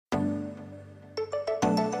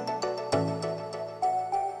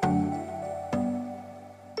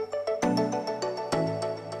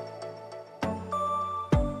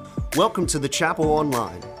Welcome to the Chapel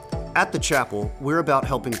Online. At the Chapel, we're about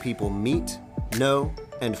helping people meet, know,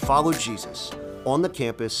 and follow Jesus on the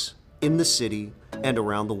campus, in the city, and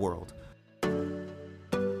around the world.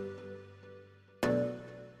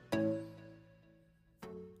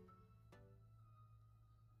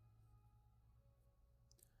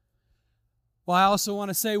 Well, I also want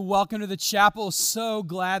to say welcome to the chapel. So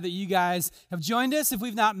glad that you guys have joined us. If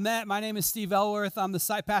we've not met, my name is Steve Elworth. I'm the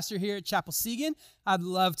site pastor here at Chapel Siegen. I'd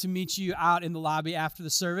love to meet you out in the lobby after the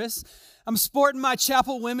service. I'm sporting my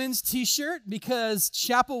Chapel Women's t-shirt because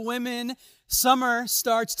Chapel Women summer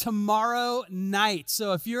starts tomorrow night.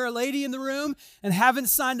 So if you're a lady in the room and haven't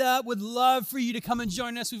signed up, would love for you to come and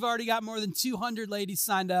join us. We've already got more than 200 ladies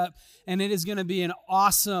signed up, and it is going to be an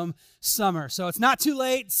awesome summer. So it's not too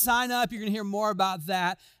late. Sign up. You're going to hear more about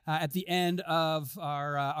that at the end of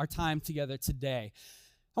our time together today.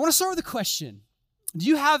 I want to start with a question. Do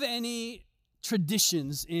you have any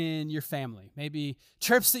traditions in your family? Maybe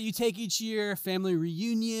trips that you take each year, family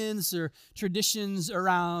reunions, or traditions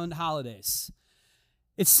around holidays.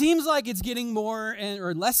 It seems like it's getting more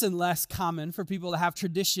or less and less common for people to have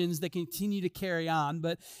traditions that continue to carry on.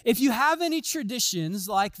 But if you have any traditions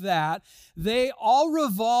like that, they all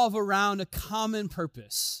revolve around a common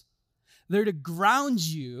purpose. They're to ground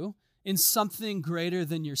you in something greater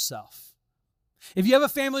than yourself. If you have a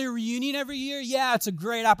family reunion every year, yeah, it's a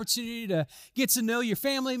great opportunity to get to know your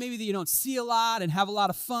family, maybe that you don't see a lot, and have a lot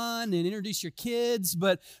of fun and introduce your kids.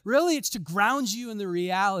 But really, it's to ground you in the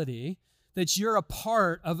reality that you're a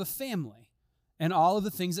part of a family and all of the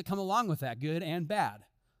things that come along with that, good and bad.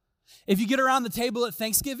 If you get around the table at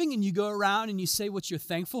Thanksgiving and you go around and you say what you're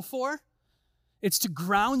thankful for, it's to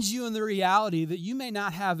ground you in the reality that you may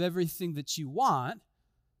not have everything that you want,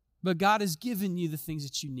 but God has given you the things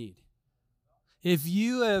that you need. If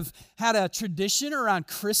you have had a tradition around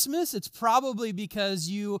Christmas, it's probably because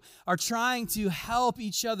you are trying to help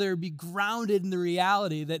each other be grounded in the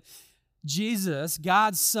reality that Jesus,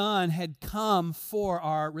 God's Son, had come for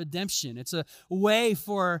our redemption. It's a way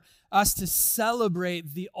for us to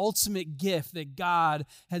celebrate the ultimate gift that God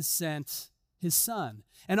has sent His Son.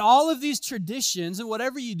 And all of these traditions and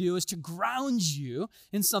whatever you do is to ground you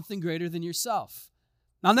in something greater than yourself.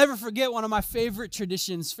 I'll never forget one of my favorite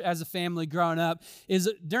traditions as a family growing up is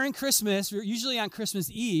during Christmas, usually on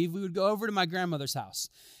Christmas Eve, we would go over to my grandmother's house.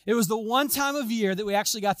 It was the one time of year that we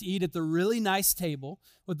actually got to eat at the really nice table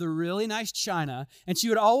with the really nice china, and she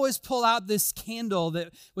would always pull out this candle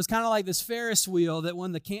that was kind of like this Ferris wheel that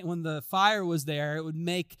when the fire was there, it would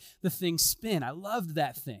make the thing spin. I loved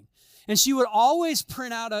that thing. And she would always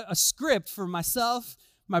print out a script for myself,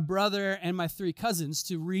 my brother, and my 3 cousins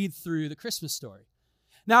to read through the Christmas story.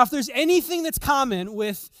 Now, if there's anything that's common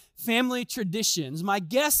with family traditions, my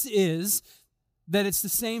guess is that it's the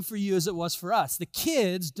same for you as it was for us. The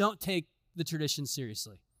kids don't take the tradition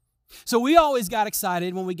seriously. So we always got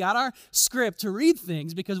excited when we got our script to read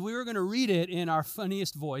things because we were going to read it in our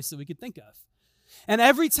funniest voice that we could think of. And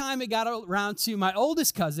every time it got around to my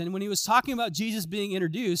oldest cousin, when he was talking about Jesus being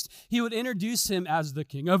introduced, he would introduce him as the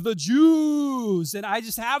King of the Jews. And I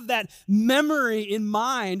just have that memory in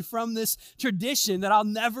mind from this tradition that I'll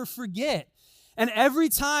never forget. And every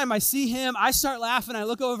time I see him, I start laughing. I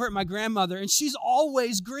look over at my grandmother, and she's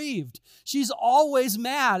always grieved. She's always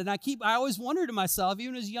mad. And I always wonder to myself,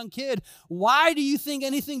 even as a young kid, why do you think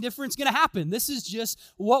anything different is going to happen? This is just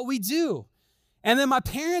what we do. And then my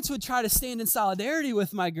parents would try to stand in solidarity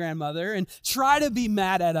with my grandmother and try to be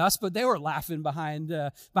mad at us, but they were laughing behind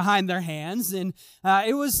their hands. And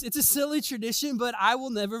it's a silly tradition, but I will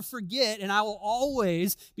never forget, and I will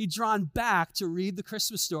always be drawn back to read the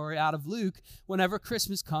Christmas story out of Luke whenever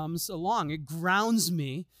Christmas comes along. It grounds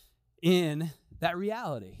me in that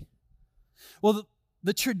reality. Well,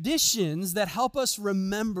 the traditions that help us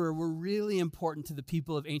remember were really important to the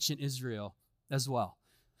people of ancient Israel as well.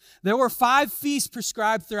 There were 5 feasts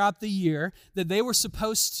prescribed throughout the year that they were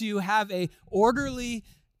supposed to have a orderly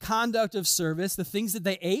conduct of service, the things that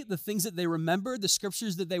they ate, the things that they remembered, the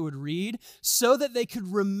scriptures that they would read, so that they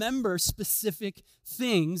could remember specific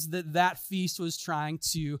things that feast was trying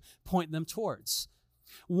to point them towards.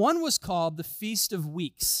 One was called the Feast of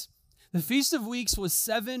Weeks. The Feast of Weeks was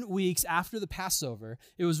 7 weeks after the Passover.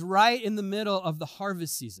 It was right in the middle of the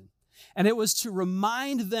harvest season. And it was to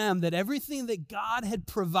remind them that everything that God had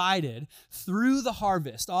provided through the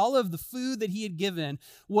harvest, all of the food that He had given,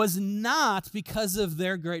 was not because of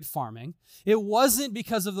their great farming. It wasn't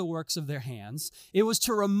because of the works of their hands. It was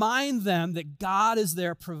to remind them that God is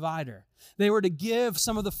their provider. They were to give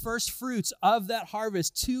some of the first fruits of that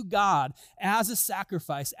harvest to God as a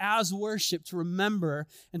sacrifice, as worship, to remember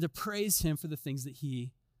and to praise Him for the things that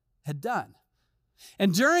He had done.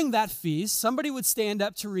 And during that feast, somebody would stand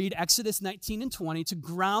up to read Exodus 19 and 20 to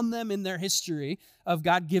ground them in their history of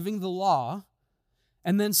God giving the law.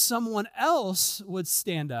 And then someone else would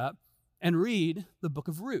stand up and read the book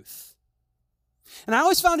of Ruth. And I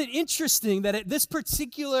always found it interesting that at this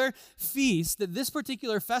particular feast, at this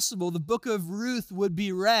particular festival, the book of Ruth would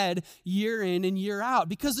be read year in and year out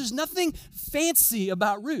because there's nothing fancy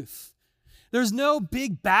about Ruth. There's no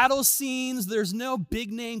big battle scenes. There's no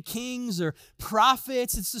big name kings or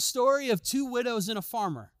prophets. It's the story of two widows and a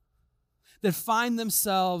farmer that find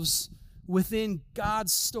themselves within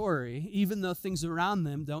God's story, even though things around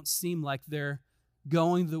them don't seem like they're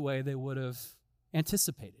going the way they would have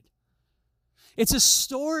anticipated. It's a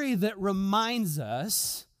story that reminds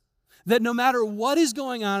us that no matter what is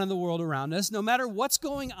going on in the world around us, no matter what's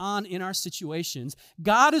going on in our situations,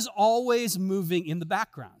 God is always moving in the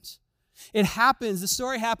background. The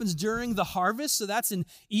story happens during the harvest, so that's an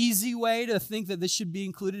easy way to think that this should be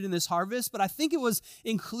included in this harvest, but I think it was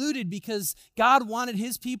included because God wanted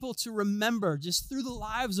his people to remember, just through the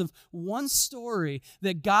lives of one story,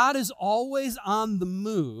 that God is always on the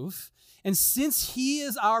move, and since he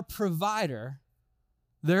is our provider,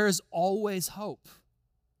 there is always hope.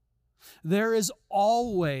 There is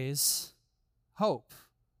always hope.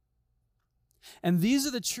 And these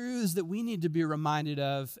are the truths that we need to be reminded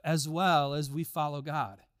of as well as we follow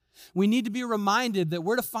God. We need to be reminded that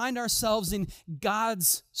we're to find ourselves in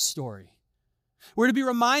God's story. We're to be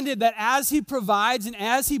reminded that as he provides and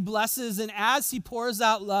as he blesses and as he pours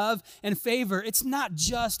out love and favor, it's not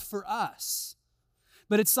just for us,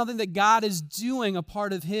 but it's something that God is doing, a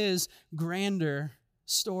part of his grander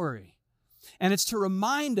story. And it's to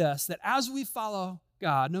remind us that as we follow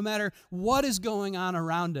God, no matter what is going on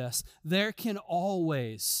around us, there can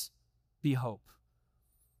always be hope.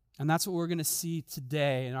 And that's what we're going to see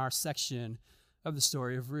today in our section of the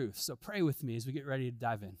story of Ruth. So pray with me as we get ready to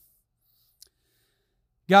dive in.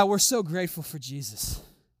 God, we're so grateful for Jesus.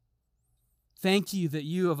 Thank you that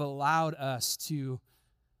you have allowed us to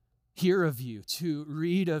hear of you, to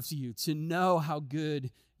read of you, to know how good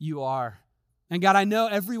you are. And God, I know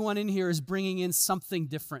everyone in here is bringing in something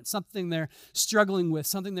different, something they're struggling with,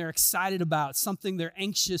 something they're excited about, something they're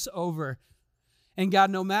anxious over. And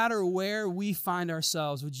God, no matter where we find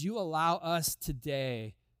ourselves, would you allow us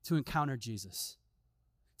today to encounter Jesus,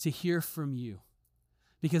 to hear from you,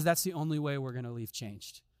 because that's the only way we're going to leave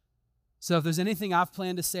changed. So if there's anything I've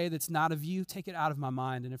planned to say that's not of you, take it out of my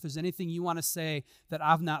mind. And if there's anything you want to say that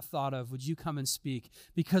I've not thought of, would you come and speak?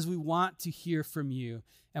 Because we want to hear from you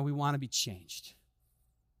and we want to be changed.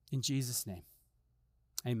 In Jesus' name,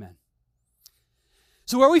 amen.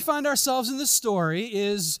 So where we find ourselves in the story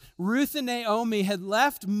is Ruth and Naomi had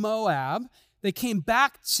left Moab. They came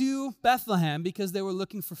back to Bethlehem because they were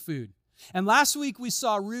looking for food. And last week we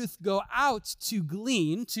saw Ruth go out to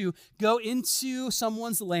glean, to go into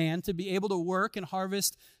someone's land to be able to work and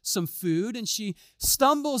harvest some food. And she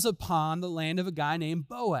stumbles upon the land of a guy named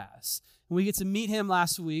Boaz. And we get to meet him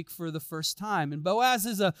last week for the first time. And Boaz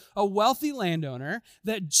is a wealthy landowner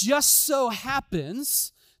that just so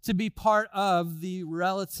happens to be part of the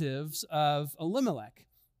relatives of Elimelech,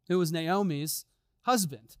 who was Naomi's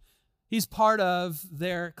husband. He's part of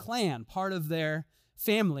their clan, part of their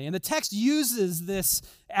family. And the text uses this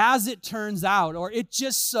as it turns out, or it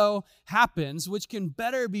just so happens, which can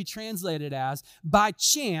better be translated as by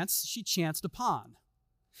chance she chanced upon.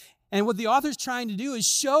 And what the author's trying to do is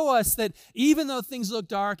show us that even though things look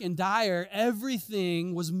dark and dire,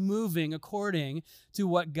 everything was moving according to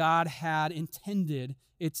what God had intended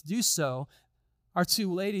it to do so. Our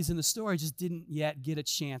two ladies in the story just didn't yet get a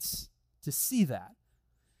chance to see that.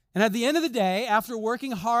 And at the end of the day, after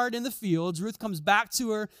working hard in the fields, Ruth comes back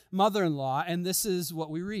to her mother-in-law, and this is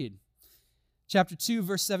what we read. Chapter 2,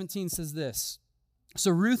 verse 17 says this: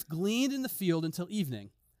 So Ruth gleaned in the field until evening,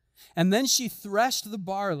 and then she threshed the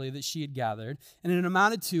barley that she had gathered, and it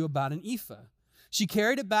amounted to about an ephah. She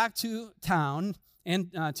carried it back to town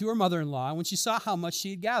and to her mother-in-law when she saw how much she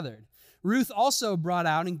had gathered. Ruth also brought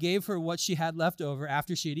out and gave her what she had left over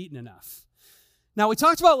after she had eaten enough. Now, we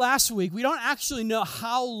talked about last week, we don't actually know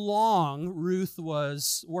how long Ruth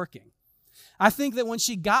was working. I think that when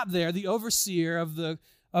she got there, the overseer of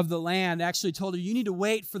the land actually told her, you need to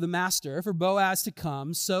wait for the master, for Boaz to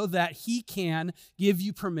come, so that he can give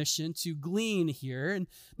you permission to glean here. And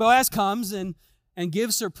Boaz comes and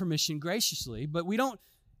gives her permission graciously, but we don't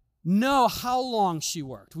know how long she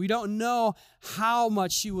worked. We don't know how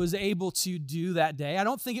much she was able to do that day. I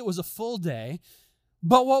don't think it was a full day.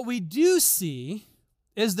 But what we do see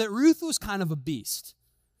is that Ruth was kind of a beast,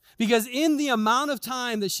 because in the amount of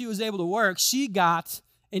time that she was able to work, she got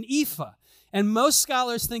an ephah. And most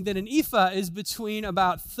scholars think that an ephah is between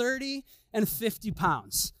about 30 and 50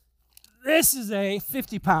 pounds. This is a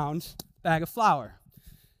 50-pound bag of flour.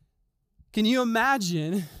 Can you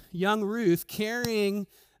imagine young Ruth carrying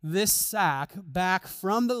this sack back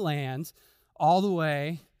from the land all the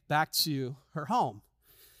way back to her home?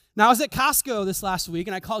 Now, I was at Costco this last week,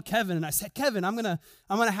 and I called Kevin, and I said, Kevin, I'm gonna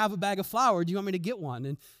have a bag of flour. Do you want me to get one?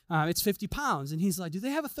 And it's 50 pounds. And he's like, do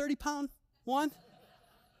they have a 30-pound one?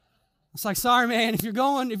 It's like, sorry, man, if you're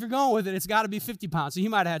going with it, it's got to be 50 pounds. So he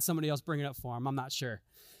might have had somebody else bring it up for him. I'm not sure.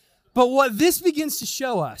 But what this begins to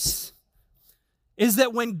show us is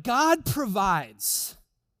that when God provides,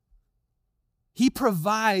 he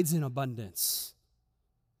provides in abundance.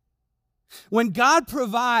 When God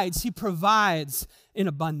provides, he provides in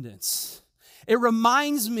abundance. It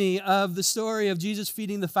reminds me of the story of Jesus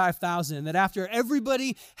feeding the 5,000, that after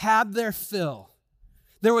everybody had their fill,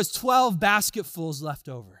 there was 12 basketfuls left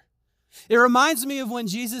over. It reminds me of when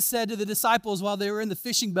Jesus said to the disciples while they were in the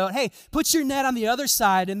fishing boat, hey, put your net on the other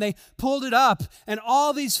side, and they pulled it up, and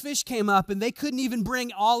all these fish came up, and they couldn't even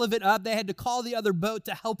bring all of it up. They had to call the other boat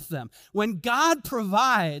to help them. When God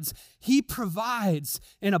provides, he provides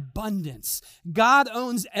in abundance. God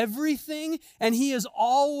owns everything, and he is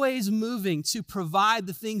always moving to provide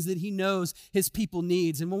the things that he knows his people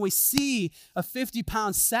needs. And when we see a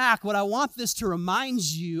 50-pound sack, what I want this to remind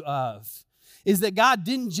you of is that God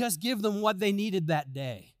didn't just give them what they needed that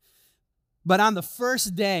day. But on the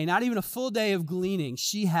first day, not even a full day of gleaning,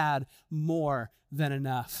 she had more than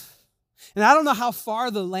enough. And I don't know how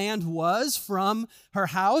far the land was from her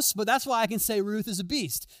house, but that's why I can say Ruth is a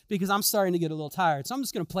beast, because I'm starting to get a little tired. So I'm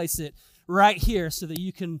just going to place it right here so that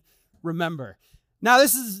you can remember. Now,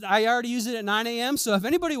 I already used it at 9 a.m., so if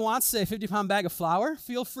anybody wants a 50-pound bag of flour,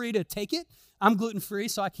 feel free to take it. I'm gluten-free,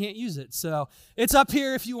 so I can't use it. So it's up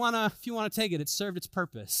here if you want to take it. It's served its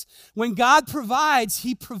purpose. When God provides,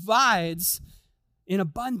 he provides in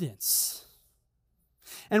abundance.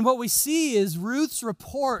 And what we see is Ruth's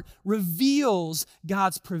report reveals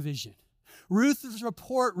God's provision. Ruth's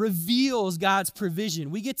report reveals God's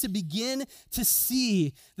provision. We get to begin to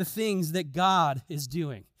see the things that God is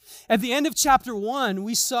doing. At the end of chapter 1,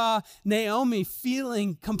 we saw Naomi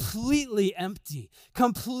feeling completely empty,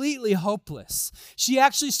 completely hopeless. She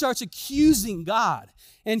actually starts accusing God,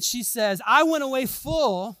 and she says, I went away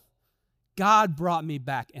full, God brought me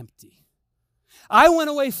back empty. I went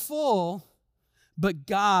away full, but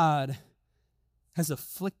God has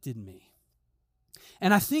afflicted me.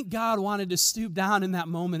 And I think God wanted to stoop down in that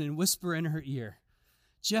moment and whisper in her ear,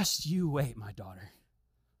 just you wait, my daughter.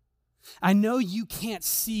 I know you can't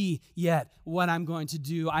see yet what I'm going to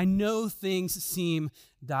do. I know things seem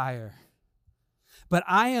dire. But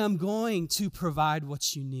I am going to provide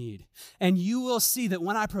what you need. And you will see that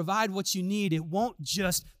when I provide what you need, it won't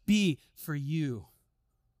just be for you.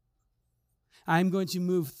 I'm going to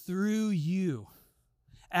move through you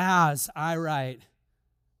as I write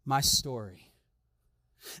my story.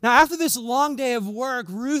 Now, after this long day of work,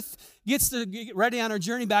 Ruth gets to get ready on her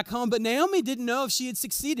journey back home, but Naomi didn't know if she had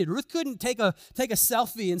succeeded. Ruth couldn't take a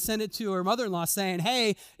selfie and send it to her mother-in-law saying,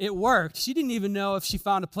 hey, it worked. She didn't even know if she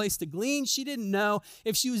found a place to glean. She didn't know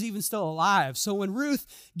if she was even still alive. So when Ruth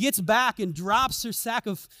gets back and drops her sack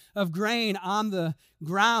of grain on the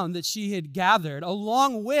ground that she had gathered,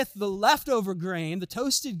 along with the leftover grain, the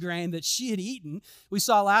toasted grain that she had eaten. We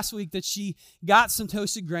saw last week that she got some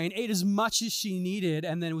toasted grain, ate as much as she needed,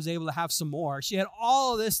 and then was able to have some more. She had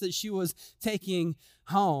all of this that she was taking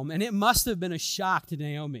home, and it must have been a shock to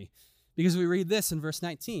Naomi, because we read this in verse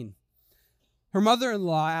 19. Her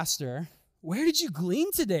mother-in-law asked her, where did you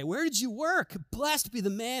glean today? Where did you work? Blessed be the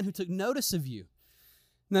man who took notice of you.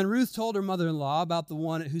 And then Ruth told her mother-in-law about the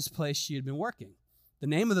one at whose place she had been working. The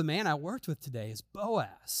name of the man I worked with today is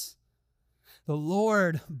Boaz. The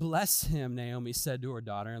Lord bless him, Naomi said to her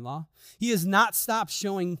daughter-in-law. He has not stopped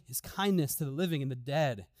showing his kindness to the living and the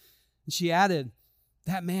dead. And she added,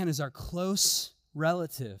 that man is our close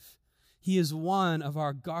relative. He is one of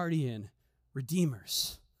our guardian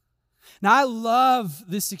redeemers. Now, I love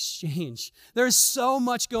this exchange. There's so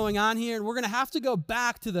much going on here, and we're going to have to go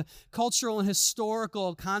back to the cultural and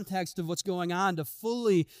historical context of what's going on to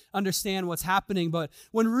fully understand what's happening. But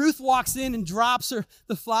when Ruth walks in and drops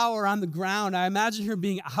the flour on the ground, I imagine her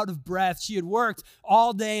being out of breath. She had worked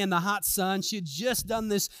all day in the hot sun. She had just done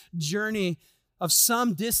this journey of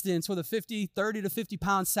some distance with a 30 to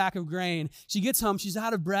 50-pound sack of grain. She gets home, she's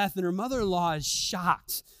out of breath, and her mother-in-law is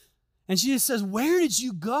shocked. And she just says, where did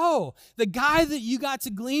you go? The guy that you got to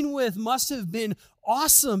glean with must have been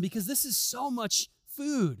awesome because this is so much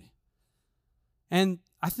food. And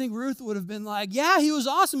I think Ruth would have been like, yeah, he was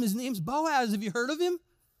awesome. His name's Boaz. Have you heard of him?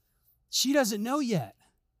 she doesn't know yet.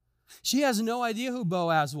 She has no idea who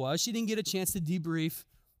Boaz was. She didn't get a chance to debrief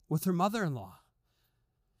with her mother-in-law.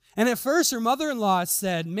 And at first, her mother-in-law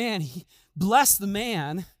said, man, bless the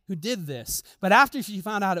man who did this. But after she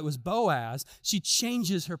found out it was Boaz, she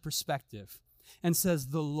changes her perspective and says,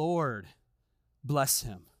 the Lord bless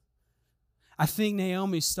him. I think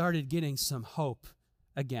Naomi started getting some hope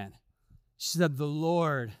again. She said, the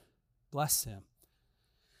Lord bless him.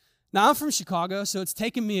 Now, I'm from Chicago, so it's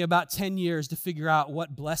taken me about 10 years to figure out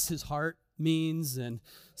what bless his heart means, and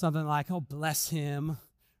something like, oh, bless him,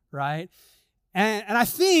 right? And I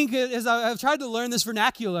think, as I've tried to learn this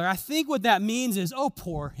vernacular, I think what that means is, oh,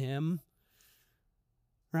 poor him,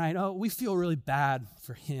 right? Oh, we feel really bad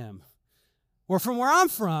for him. Or from where I'm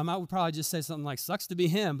from, I would probably just say something like, sucks to be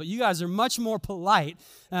him, but you guys are much more polite,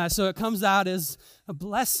 so it comes out as,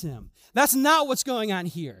 bless him. That's not what's going on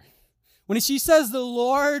here. When she says the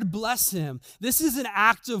Lord bless him, this is an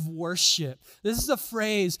act of worship. This is a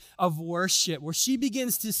phrase of worship where she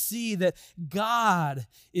begins to see that God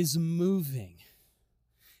is moving.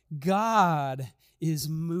 God is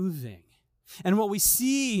moving. And what we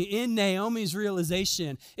see in Naomi's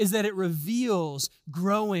realization is that it reveals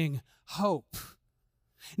growing hope.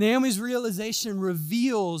 Naomi's realization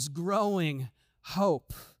reveals growing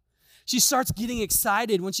hope. She starts getting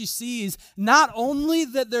excited when she sees not only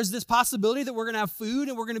that there's this possibility that we're going to have food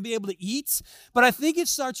and we're going to be able to eat, but I think it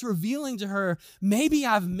starts revealing to her, maybe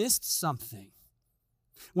I've missed something.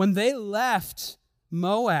 When they left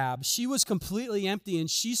Moab, she was completely empty and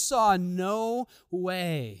she saw no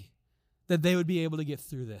way that they would be able to get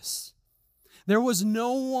through this. There was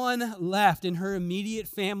no one left in her immediate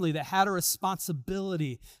family that had a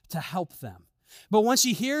responsibility to help them. But when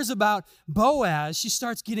she hears about Boaz, she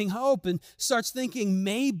starts getting hope and starts thinking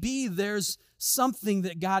maybe there's something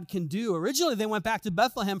that God can do. Originally, they went back to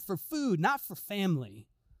Bethlehem for food, not for family.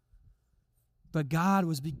 But God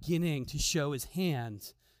was beginning to show his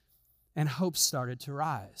hand, and hope started to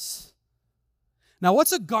rise. Now,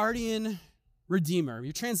 what's a guardian redeemer?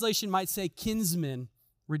 Your translation might say kinsman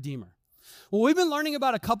redeemer. Well, we've been learning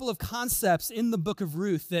about a couple of concepts in the book of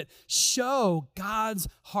Ruth that show God's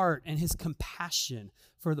heart and his compassion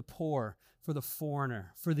for the poor, for the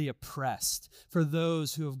foreigner, for the oppressed, for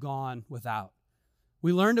those who have gone without.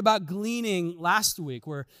 We learned about gleaning last week,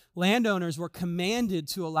 where landowners were commanded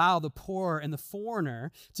to allow the poor and the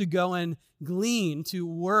foreigner to go and glean, to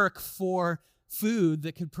work for food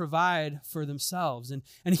that could provide for themselves.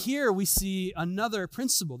 And here we see another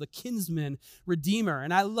principle, the kinsman redeemer.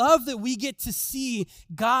 And I love that we get to see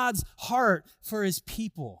God's heart for his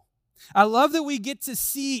people. I love that we get to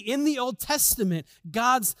see in the Old Testament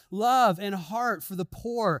God's love and heart for the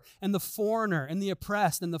poor and the foreigner and the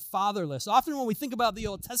oppressed and the fatherless. Often when we think about the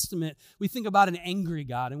Old Testament, we think about an angry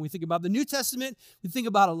God. And we think about the New Testament, we think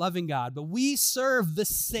about a loving God. But we serve the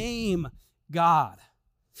same God.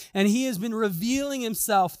 And he has been revealing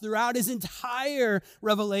himself throughout his entire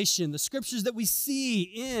revelation. The scriptures that we see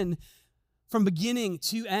in from beginning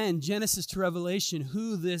to end, Genesis to Revelation,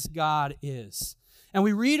 who this God is. And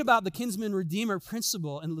we read about the kinsman redeemer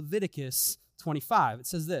principle in Leviticus 25. It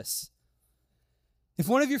says this: if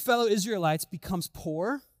one of your fellow Israelites becomes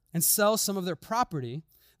poor and sells some of their property,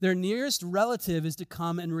 their nearest relative is to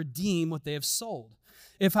come and redeem what they have sold.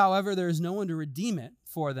 If, however, there is no one to redeem it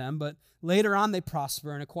for them, but later on they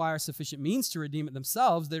prosper and acquire sufficient means to redeem it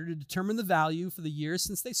themselves, they're to determine the value for the years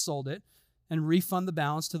since they sold it and refund the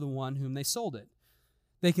balance to the one whom they sold it.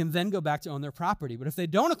 They can then go back to own their property. But if they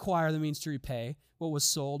don't acquire the means to repay, what was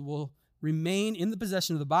sold will remain in the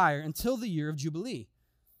possession of the buyer until the year of Jubilee.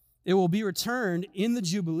 It will be returned in the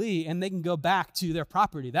Jubilee, and they can go back to their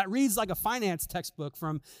property. That reads like a finance textbook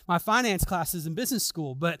from my finance classes in business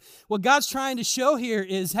school. But what God's trying to show here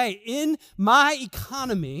is, hey, in my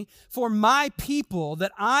economy, for my people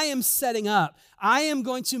that I am setting up, I am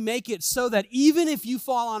going to make it so that even if you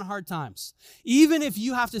fall on hard times, even if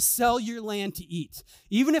you have to sell your land to eat,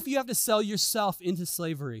 even if you have to sell yourself into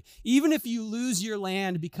slavery, even if you lose your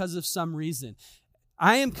land because of some reason,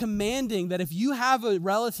 I am commanding that if you have a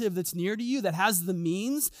relative that's near to you that has the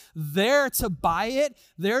means, they're to buy it,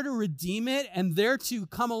 they're to redeem it, and they're to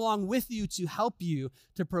come along with you to help you,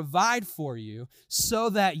 to provide for you, so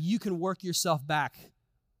that you can work yourself back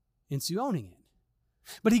into owning it.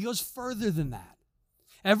 But he goes further than that.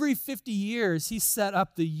 Every 50 years, he set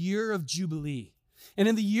up the year of Jubilee. And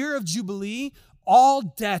in the year of Jubilee, all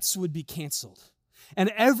debts would be canceled.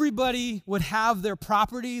 And everybody would have their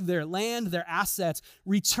property, their land, their assets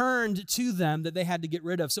returned to them that they had to get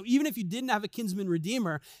rid of. So even if you didn't have a kinsman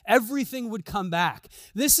redeemer, everything would come back.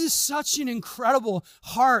 This is such an incredible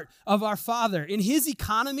heart of our Father. In his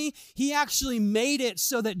economy, he actually made it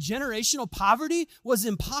so that generational poverty was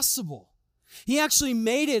impossible. He actually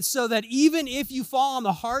made it so that even if you fall on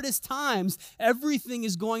the hardest times, everything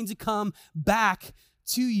is going to come back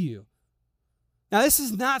to you. Now, this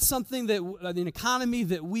is not something that an economy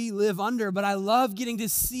that we live under, but I love getting to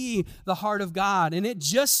see the heart of God. And it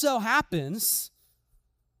just so happens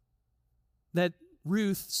that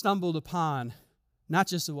Ruth stumbled upon not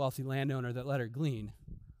just a wealthy landowner that let her glean,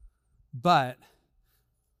 but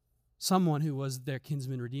someone who was their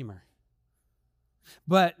kinsman redeemer.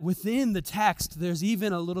 But within the text, there's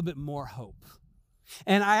even a little bit more hope.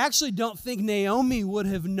 And I actually don't think Naomi would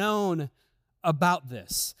have known about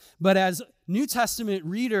this. But as New Testament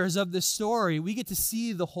readers of this story, we get to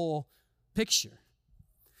see the whole picture.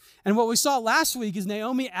 And what we saw last week is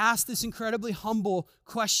Naomi asked this incredibly humble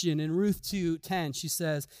question in Ruth 2:10. She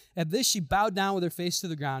says, at this she bowed down with her face to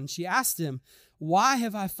the ground, and she asked him, why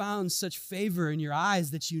have I found such favor in your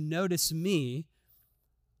eyes that you notice me,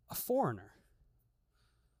 a foreigner?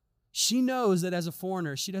 She knows that as a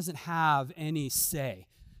foreigner, she doesn't have any say.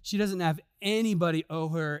 She doesn't have anybody owe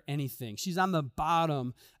her anything. She's on the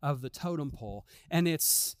bottom of the totem pole. And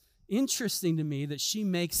it's interesting to me that she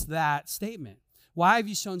makes that statement. Why have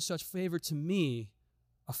you shown such favor to me,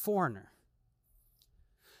 a foreigner?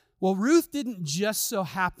 Well, Ruth didn't just so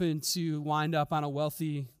happen to wind up on a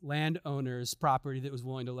wealthy landowner's property that was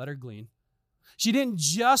willing to let her glean. She didn't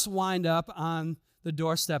just wind up on the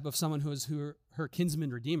doorstep of someone who was her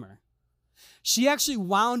kinsman redeemer. She actually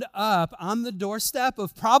wound up on the doorstep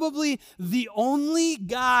of probably the only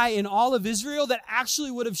guy in all of Israel that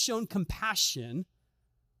actually would have shown compassion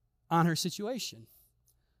on her situation.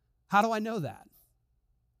 How do I know that?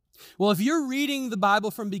 Well, if you're reading the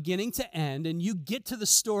Bible from beginning to end and you get to the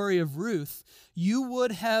story of Ruth, you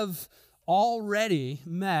would have already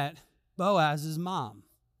met Boaz's mom.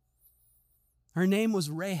 Her name was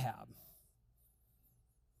Rahab.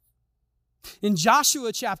 In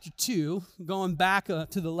Joshua chapter 2, going back to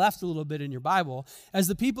the left a little bit in your Bible, as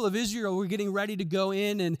the people of Israel were getting ready to go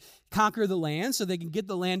in and conquer the land so they can get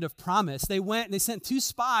the land of promise, they went and they sent 2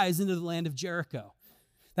 spies into the land of Jericho.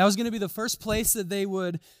 That was going to be the first place that they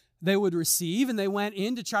would receive, and they went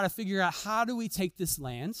in to try to figure out, how do we take this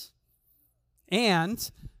land?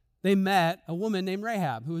 And they met a woman named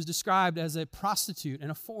Rahab, who was described as a prostitute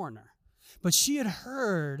and a foreigner. But she had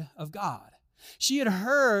heard of God. She had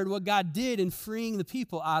heard what God did in freeing the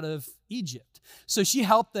people out of Egypt. So she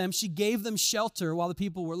helped them. She gave them shelter while the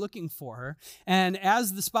people were looking for her. And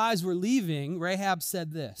as the spies were leaving, Rahab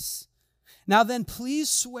said this, now then, please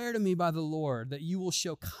swear to me by the Lord that you will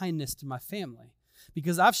show kindness to my family,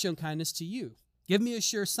 because I've shown kindness to you. Give me a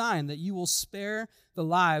sure sign that you will spare the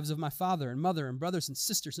lives of my father and mother and brothers and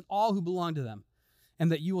sisters and all who belong to them,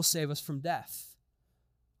 and that you will save us from death.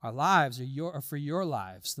 Our lives are for your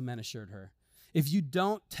lives, the men assured her. If you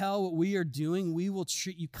don't tell what we are doing, we will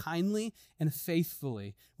treat you kindly and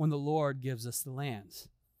faithfully when the Lord gives us the land.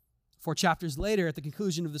 4 chapters later, at the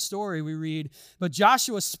conclusion of the story, we read, but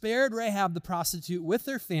Joshua spared Rahab the prostitute with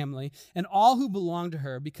her family and all who belonged to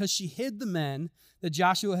her, because she hid the men that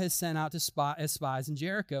Joshua has sent out as spies in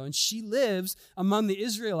Jericho, and she lives among the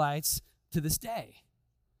Israelites to this day.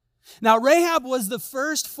 Now, Rahab was the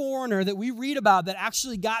first foreigner that we read about that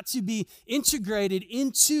actually got to be integrated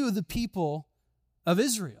into the people of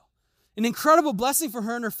Israel. An incredible blessing for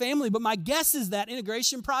her and her family, but my guess is that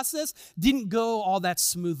integration process didn't go all that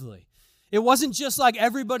smoothly. It wasn't just like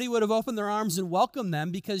everybody would have opened their arms and welcomed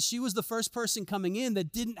them, because she was the first person coming in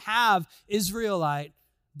that didn't have Israelite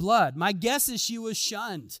blood. My guess is she was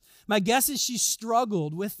shunned. My guess is she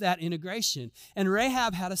struggled with that integration. And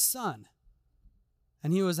Rahab had a son,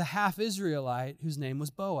 and he was a half-Israelite whose name was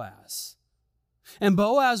Boaz. And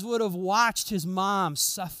Boaz would have watched his mom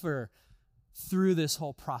suffer through this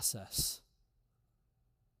whole process.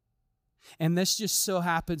 And this just so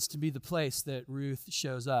happens to be the place that Ruth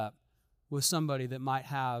shows up with somebody that might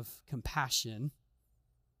have compassion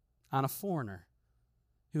on a foreigner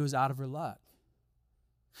who is out of her luck.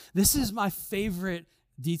 This is my favorite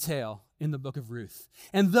detail in the book of Ruth.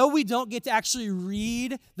 And though we don't get to actually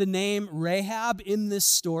read the name Rahab in this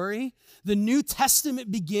story, the New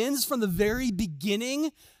Testament begins from the very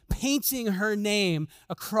beginning painting her name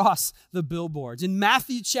across the billboards. In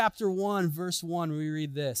Matthew chapter 1, verse 1, we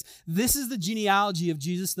read this. This is the genealogy of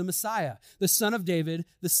Jesus the Messiah, the son of David,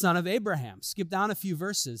 the son of Abraham. Skip down a few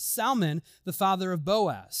verses. Salmon, the father of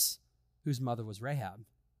Boaz, whose mother was Rahab.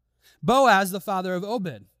 Boaz, the father of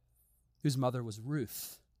Obed, whose mother was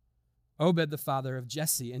Ruth. Obed, the father of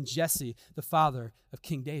Jesse, and Jesse, the father of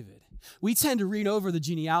King David. We tend to read over the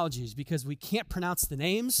genealogies because we can't pronounce the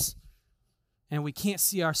names and we can't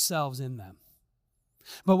see ourselves in them.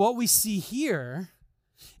 But what we see here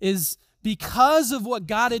is because of what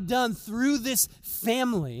God had done through this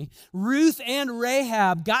family, Ruth and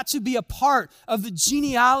Rahab got to be a part of the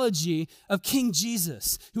genealogy of King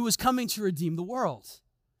Jesus, who was coming to redeem the world.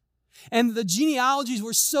 And the genealogies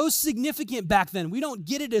were so significant back then. We don't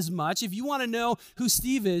get it as much. If you want to know who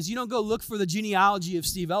Steve is, you don't go look for the genealogy of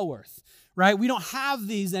Steve Elworth, right? We don't have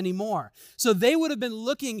these anymore. So they would have been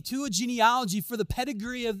looking to a genealogy for the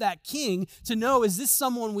pedigree of that king to know, is this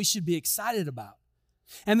someone we should be excited about?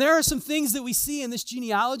 And there are some things that we see in this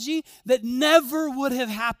genealogy that never would have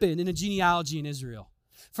happened in a genealogy in Israel.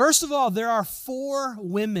 First of all, there are 4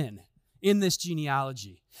 women in this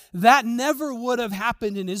genealogy. That never would have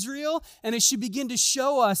happened in Israel, and it should begin to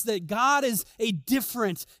show us that God is a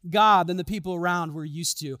different God than the people around were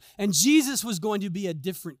used to, and Jesus was going to be a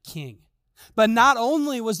different king. But not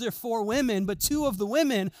only was there 4 women, but 2 of the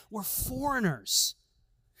women were foreigners.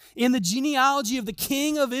 In the genealogy of the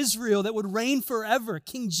king of Israel that would reign forever,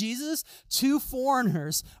 King Jesus, 2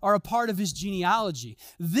 foreigners are a part of his genealogy.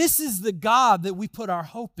 This is the God that we put our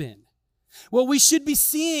hope in. What we should be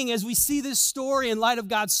seeing as we see this story in light of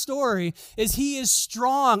God's story is he is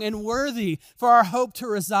strong and worthy for our hope to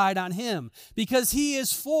reside on him, because he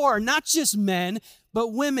is for not just men,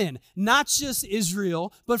 but women, not just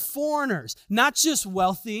Israel, but foreigners, not just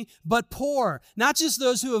wealthy, but poor, not just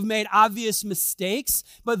those who have made obvious mistakes,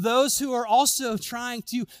 but those who are also trying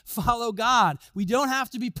to follow God. We don't have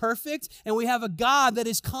to be perfect, and we have a God that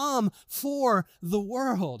has come for the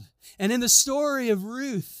world. And in the story of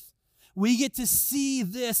Ruth, we get to see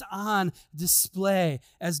this on display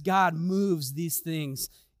as God moves these things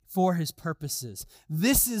for his purposes.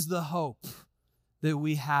 This is the hope that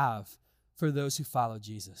we have for those who follow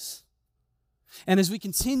Jesus. And as we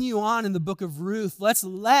continue on in the book of Ruth, let's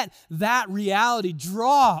let that reality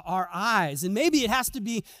draw our eyes. And maybe it has to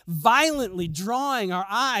be violently drawing our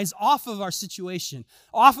eyes off of our situation,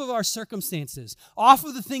 off of our circumstances, off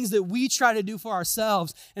of the things that we try to do for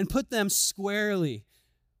ourselves, and put them squarely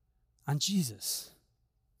on Jesus.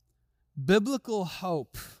 Biblical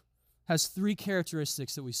hope has 3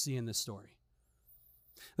 characteristics that we see in this story.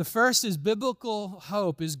 The first is biblical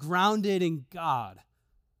hope is grounded in God,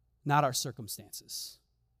 not our circumstances.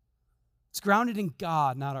 It's grounded in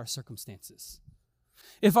God, not our circumstances.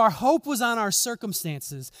 If our hope was on our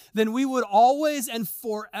circumstances, then we would always and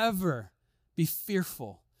forever be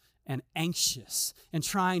fearful and anxious and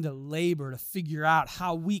trying to labor to figure out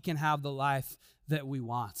how we can have the life that we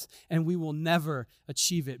want. And we will never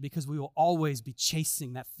achieve it because we will always be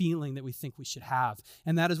chasing that feeling that we think we should have.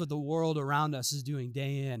 And that is what the world around us is doing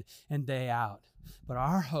day in and day out. But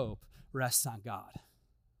our hope rests on God.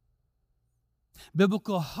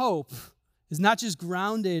 Biblical hope is not just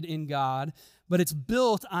grounded in God, but it's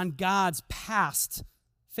built on God's past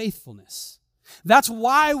faithfulness. That's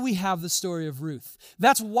why we have the story of Ruth.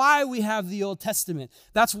 That's why we have the Old Testament.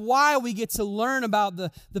 That's why we get to learn about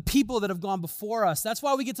the people that have gone before us. That's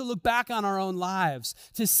why we get to look back on our own lives,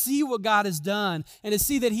 to see what God has done and to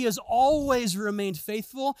see that he has always remained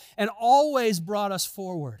faithful and always brought us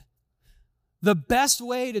forward. The best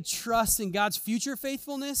way to trust in God's future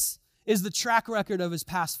faithfulness is the track record of his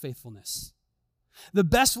past faithfulness. The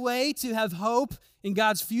best way to have hope in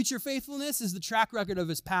God's future faithfulness is the track record of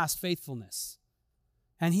his past faithfulness.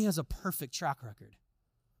 And he has a perfect track record.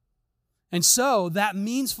 And so that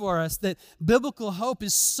means for us that biblical hope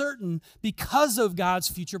is certain because of God's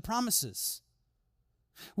future promises.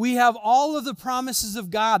 We have all of the promises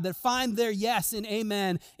of God that find their yes and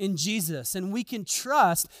amen in Jesus. And we can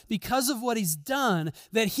trust, because of what he's done,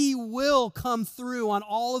 that he will come through on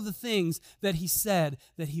all of the things that he said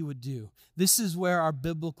that he would do. This is where our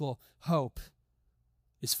biblical hope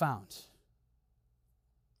is found.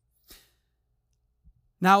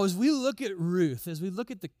 Now, as we look at Ruth, as we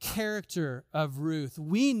look at the character of Ruth,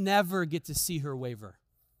 we never get to see her waver.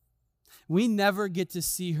 We never get to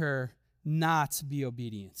see her not be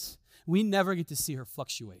obedient. We never get to see her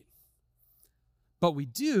fluctuate. But we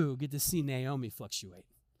do get to see Naomi fluctuate.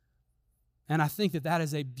 And I think that that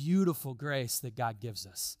is a beautiful grace that God gives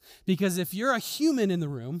us. Because if you're a human in the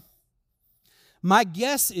room, my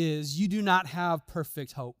guess is you do not have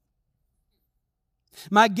perfect hope.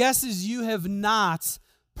 My guess is you have not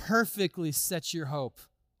perfectly set your hope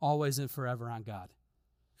always and forever on God.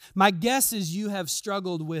 My guess is you have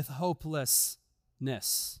struggled with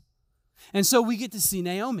hopelessness. And so we get to see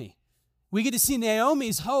Naomi. We get to see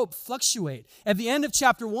Naomi's hope fluctuate. At the end of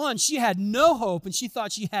chapter 1, she had no hope and she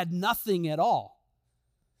thought she had nothing at all.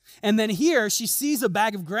 And then here, she sees a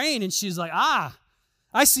bag of grain and she's like,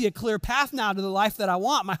 I see a clear path now to the life that I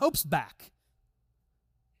want. My hope's back.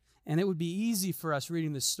 And it would be easy for us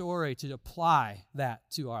reading this story to apply that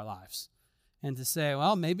to our lives and to say,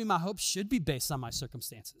 well, maybe my hope should be based on my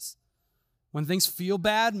circumstances. When things feel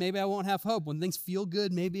bad, maybe I won't have hope. When things feel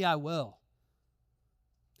good, maybe I will.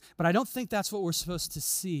 But I don't think that's what we're supposed to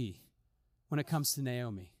see when it comes to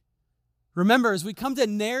Naomi. Remember, as we come to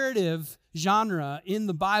narrative genre in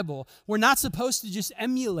the Bible, we're not supposed to just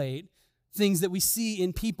emulate things that we see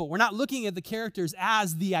in people. We're not looking at the characters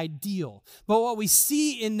as the ideal. But what we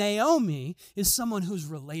see in Naomi is someone who's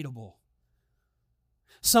relatable.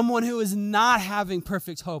 Someone who is not having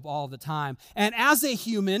perfect hope all the time. And as a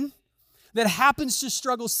human that happens to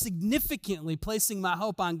struggle significantly placing my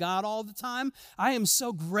hope on God all the time, I am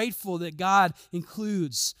so grateful that God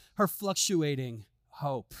includes her fluctuating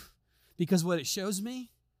hope. Because what it shows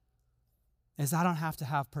me is I don't have to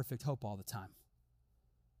have perfect hope all the time.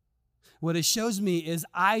 What it shows me is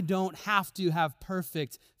I don't have to have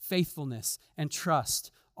perfect faithfulness and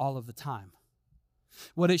trust all of the time.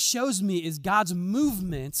 What it shows me is God's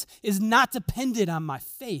movement is not dependent on my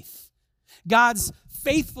faith. God's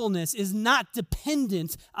faithfulness is not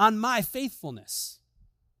dependent on my faithfulness.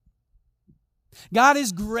 God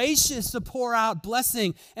is gracious to pour out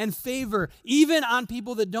blessing and favor even on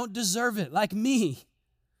people that don't deserve it, like me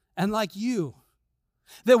and like you.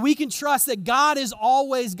 That we can trust that God is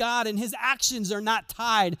always God and his actions are not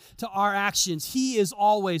tied to our actions. He is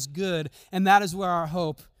always good, and that is where our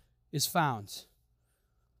hope is found.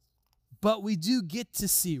 But we do get to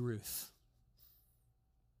see Ruth.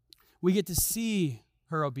 We get to see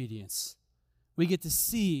her obedience. We get to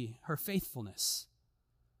see her faithfulness.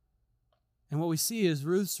 And what we see is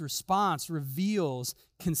Ruth's response reveals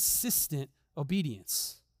consistent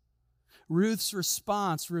obedience. Ruth's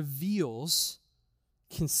response reveals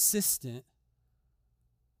consistent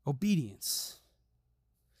obedience.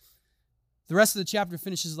 The rest of the chapter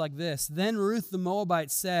finishes like this. Then Ruth the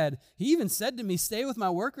Moabite said, he even said to me, stay with my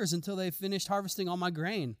workers until they've finished harvesting all my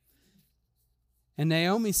grain. And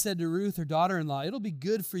Naomi said to Ruth, her daughter-in-law, it'll be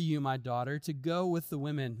good for you, my daughter, to go with the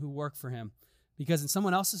women who work for him, because in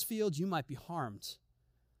someone else's field you might be harmed.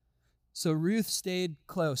 So Ruth stayed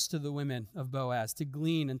close to the women of Boaz to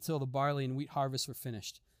glean until the barley and wheat harvests were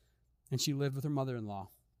finished. And she lived with her mother-in-law.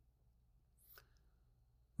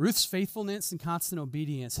 Ruth's faithfulness and constant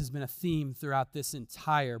obedience has been a theme throughout this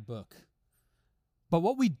entire book. But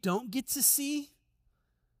what we don't get to see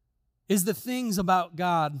is the things about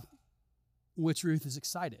God which Ruth is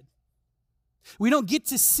excited. We don't get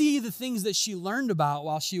to see the things that she learned about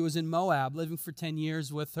while she was in Moab, living for 10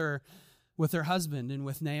 years with her husband and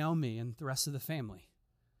with Naomi and the rest of the family.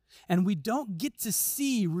 And we don't get to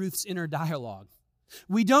see Ruth's inner dialogue.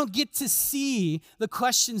 We don't get to see the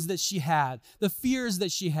questions that she had, the fears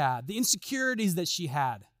that she had, the insecurities that she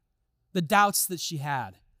had, the doubts that she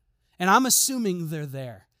had. And I'm assuming they're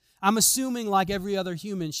there. I'm assuming, like every other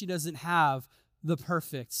human, she doesn't have the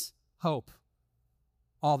perfect hope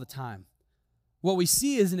all the time. What we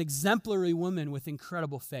see is an exemplary woman with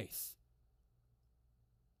incredible faith.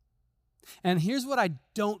 And here's what I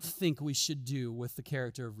don't think we should do with the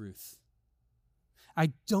character of Ruth.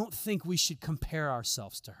 I don't think we should compare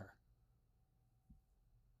ourselves to her.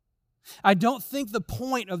 I don't think the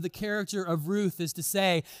point of the character of Ruth is to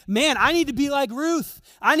say, man, I need to be like Ruth.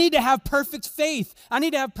 I need to have perfect faith. I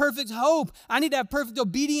need to have perfect hope. I need to have perfect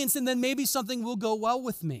obedience, and then maybe something will go well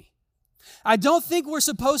with me. I don't think we're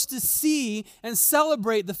supposed to see and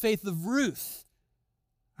celebrate the faith of Ruth.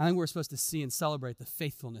 I think we're supposed to see and celebrate the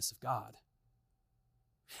faithfulness of God.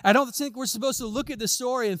 I don't think we're supposed to look at the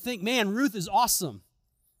story and think, man, Ruth is awesome.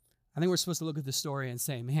 I think we're supposed to look at the story and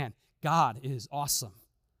say, man, God is awesome.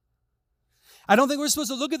 I don't think we're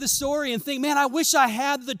supposed to look at the story and think, man, I wish I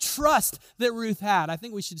had the trust that Ruth had. I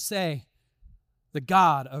think we should say, the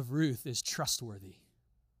God of Ruth is trustworthy.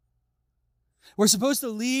 We're supposed to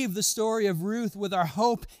leave the story of Ruth with our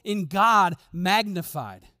hope in God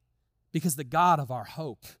magnified, because the God of our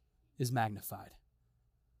hope is magnified.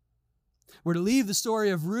 We're to leave the story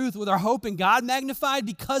of Ruth with our hope in God magnified,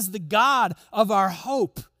 because the God of our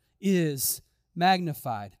hope is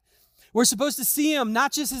magnified. We're supposed to see him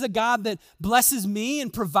not just as a God that blesses me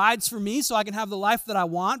and provides for me so I can have the life that I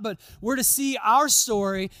want, but we're to see our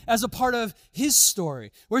story as a part of his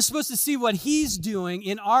story. We're supposed to see what he's doing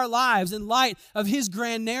in our lives in light of his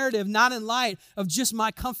grand narrative, not in light of just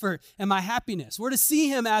my comfort and my happiness. We're to see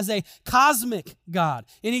him as a cosmic God,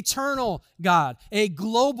 an eternal God, a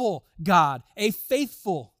global God, a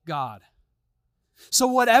faithful God. So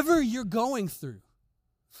whatever you're going through,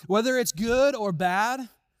 whether it's good or bad,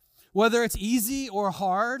 whether it's easy or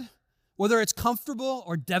hard, whether it's comfortable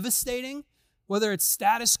or devastating, whether it's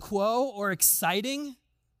status quo or exciting,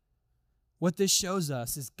 what this shows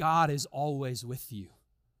us is God is always with you.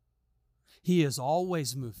 He is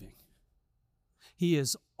always moving. He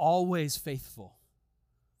is always faithful.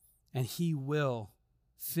 And He will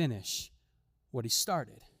finish what He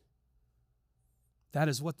started. That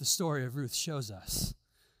is what the story of Ruth shows us.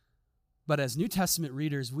 But as New Testament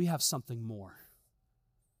readers, we have something more.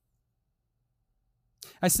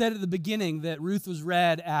 I said at the beginning that Ruth was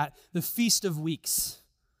read at the Feast of Weeks.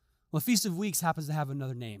 Well, the Feast of Weeks happens to have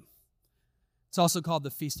another name. It's also called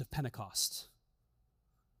the Feast of Pentecost.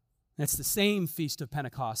 And it's the same Feast of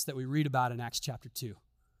Pentecost that we read about in Acts chapter 2.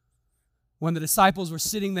 When the disciples were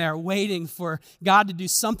sitting there waiting for God to do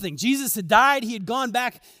something. Jesus had died. He had gone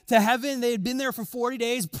back to heaven. They had been there for 40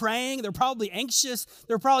 days praying. They're probably anxious.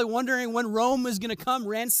 They're probably wondering when Rome was going to come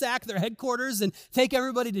ransack their headquarters and take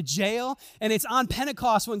everybody to jail. And it's on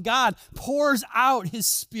Pentecost when God pours out His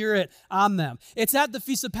Spirit on them. It's at the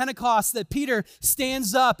Feast of Pentecost that Peter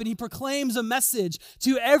stands up and he proclaims a message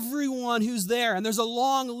to everyone who's there. And there's a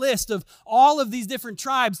long list of all of these different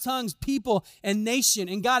tribes, tongues, people, and nation.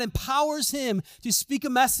 And God empowers him to speak a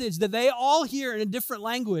message that they all hear in a different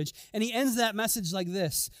language. And he ends that message like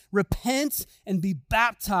this: repent and be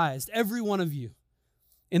baptized, every one of you,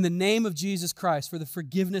 in the name of Jesus Christ for the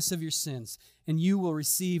forgiveness of your sins, and you will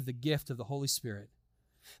receive the gift of the Holy Spirit.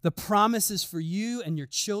 The promise is for you and your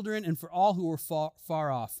children and for all who are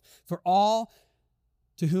far off, for all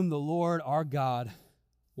to whom the Lord our God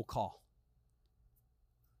will call.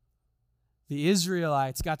 The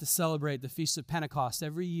Israelites got to celebrate the Feast of Pentecost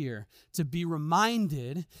every year to be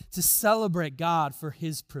reminded to celebrate God for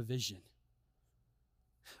His provision.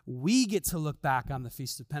 We get to look back on the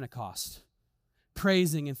Feast of Pentecost,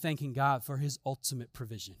 praising and thanking God for His ultimate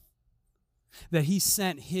provision. That He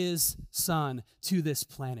sent His Son to this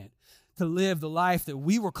planet to live the life that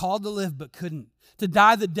we were called to live but couldn't, to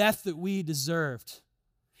die the death that we deserved.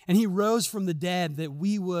 And He rose from the dead that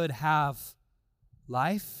we would have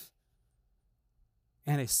life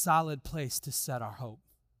and a solid place to set our hope.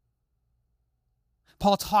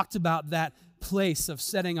 Paul talked about that place of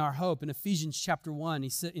setting our hope in Ephesians chapter 1. He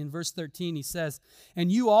said in verse 13, he says,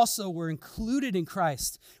 "And you also were included in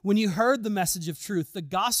Christ when you heard the message of truth, the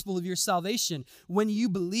gospel of your salvation. When you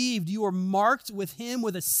believed, you were marked with Him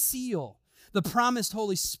with a seal, the promised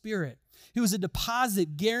Holy Spirit, who is a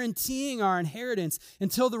deposit guaranteeing our inheritance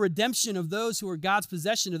until the redemption of those who are God's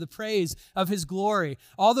possession to the praise of His glory."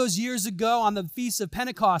 All those years ago on the Feast of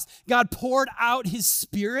Pentecost, God poured out His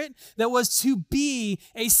Spirit that was to be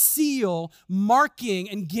a seal marking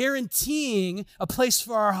and guaranteeing a place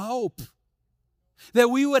for our hope.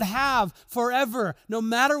 That we would have forever, no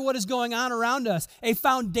matter what is going on around us, a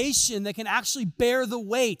foundation that can actually bear the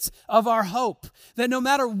weight of our hope. That no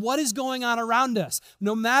matter what is going on around us,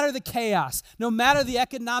 no matter the chaos, no matter the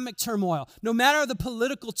economic turmoil, no matter the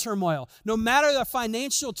political turmoil, no matter the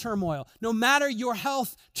financial turmoil, no matter your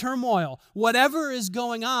health turmoil, whatever is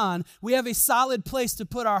going on, we have a solid place to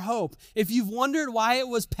put our hope. If you've wondered why it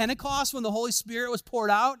was Pentecost when the Holy Spirit was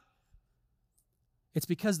poured out, it's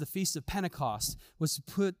because the Feast of Pentecost was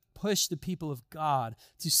to push the people of God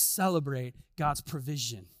to celebrate God's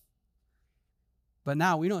provision. But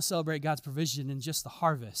now we don't celebrate God's provision in just the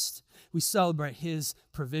harvest. We celebrate His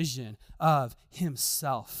provision of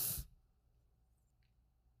Himself.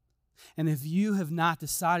 And if you have not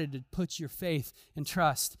decided to put your faith and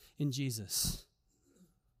trust in Jesus,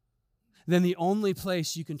 then the only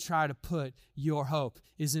place you can try to put your hope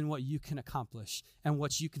is in what you can accomplish and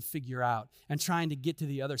what you can figure out and trying to get to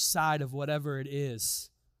the other side of whatever it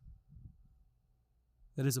is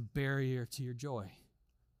that is a barrier to your joy.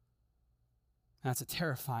 That's a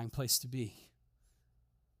terrifying place to be.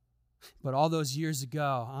 But all those years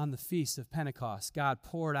ago on the Feast of Pentecost, God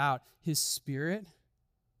poured out His Spirit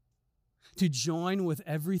to join with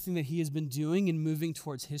everything that He has been doing and moving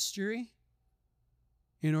towards history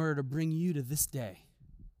in order to bring you to this day.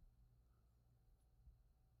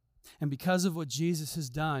 And because of what Jesus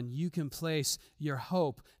has done, you can place your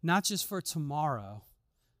hope not just for tomorrow,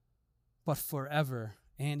 but forever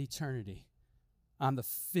and eternity on the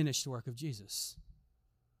finished work of Jesus.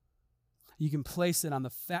 You can place it on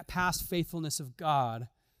the past faithfulness of God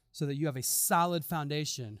so that you have a solid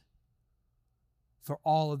foundation for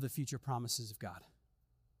all of the future promises of God.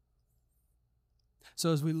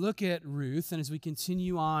 So as we look at Ruth and as we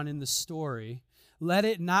continue on in the story, let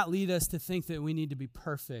it not lead us to think that we need to be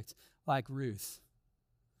perfect like Ruth.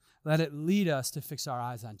 Let it lead us to fix our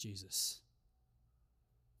eyes on Jesus.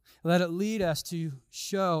 Let it lead us to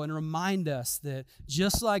show and remind us that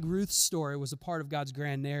just like Ruth's story was a part of God's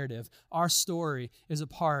grand narrative, our story is a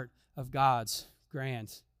part of God's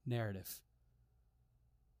grand narrative.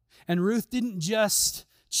 And Ruth didn't just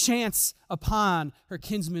chance upon her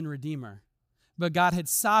kinsman redeemer, but God had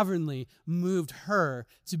sovereignly moved her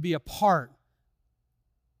to be a part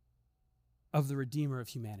of the Redeemer of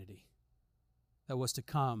humanity that was to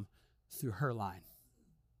come through her line.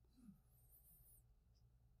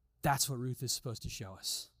 That's what Ruth is supposed to show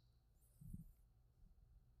us.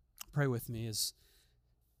 Pray with me as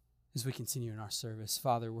we continue in our service.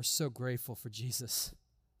 Father, we're so grateful for Jesus.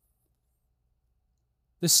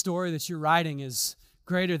 This story that you're writing is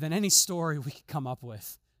greater than any story we could come up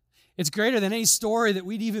with. It's greater than any story that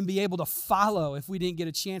we'd even be able to follow if we didn't get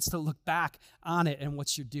a chance to look back on it and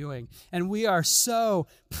what you're doing. And we are so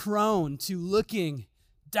prone to looking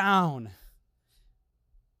down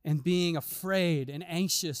and being afraid and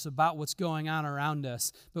anxious about what's going on around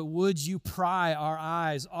us. But would you pry our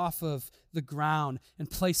eyes off of the ground and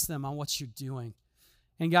place them on what you're doing?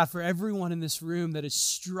 And God, for everyone in this room that is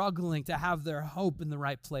struggling to have their hope in the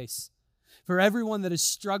right place, for everyone that is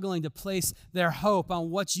struggling to place their hope on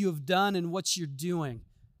what you have done and what you're doing,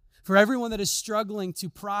 for everyone that is struggling to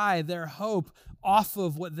pry their hope off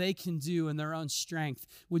of what they can do in their own strength,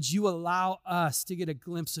 would you allow us to get a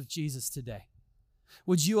glimpse of Jesus today?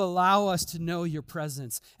 Would you allow us to know your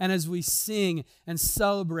presence? And as we sing and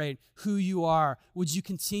celebrate who you are, would you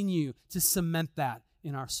continue to cement that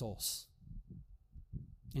in our souls?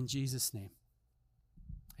 In Jesus' name,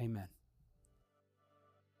 amen.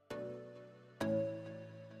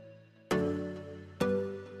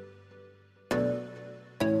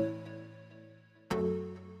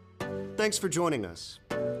 Thanks for joining us.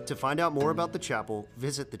 To find out more about the chapel,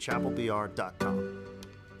 visit thechapelbr.com.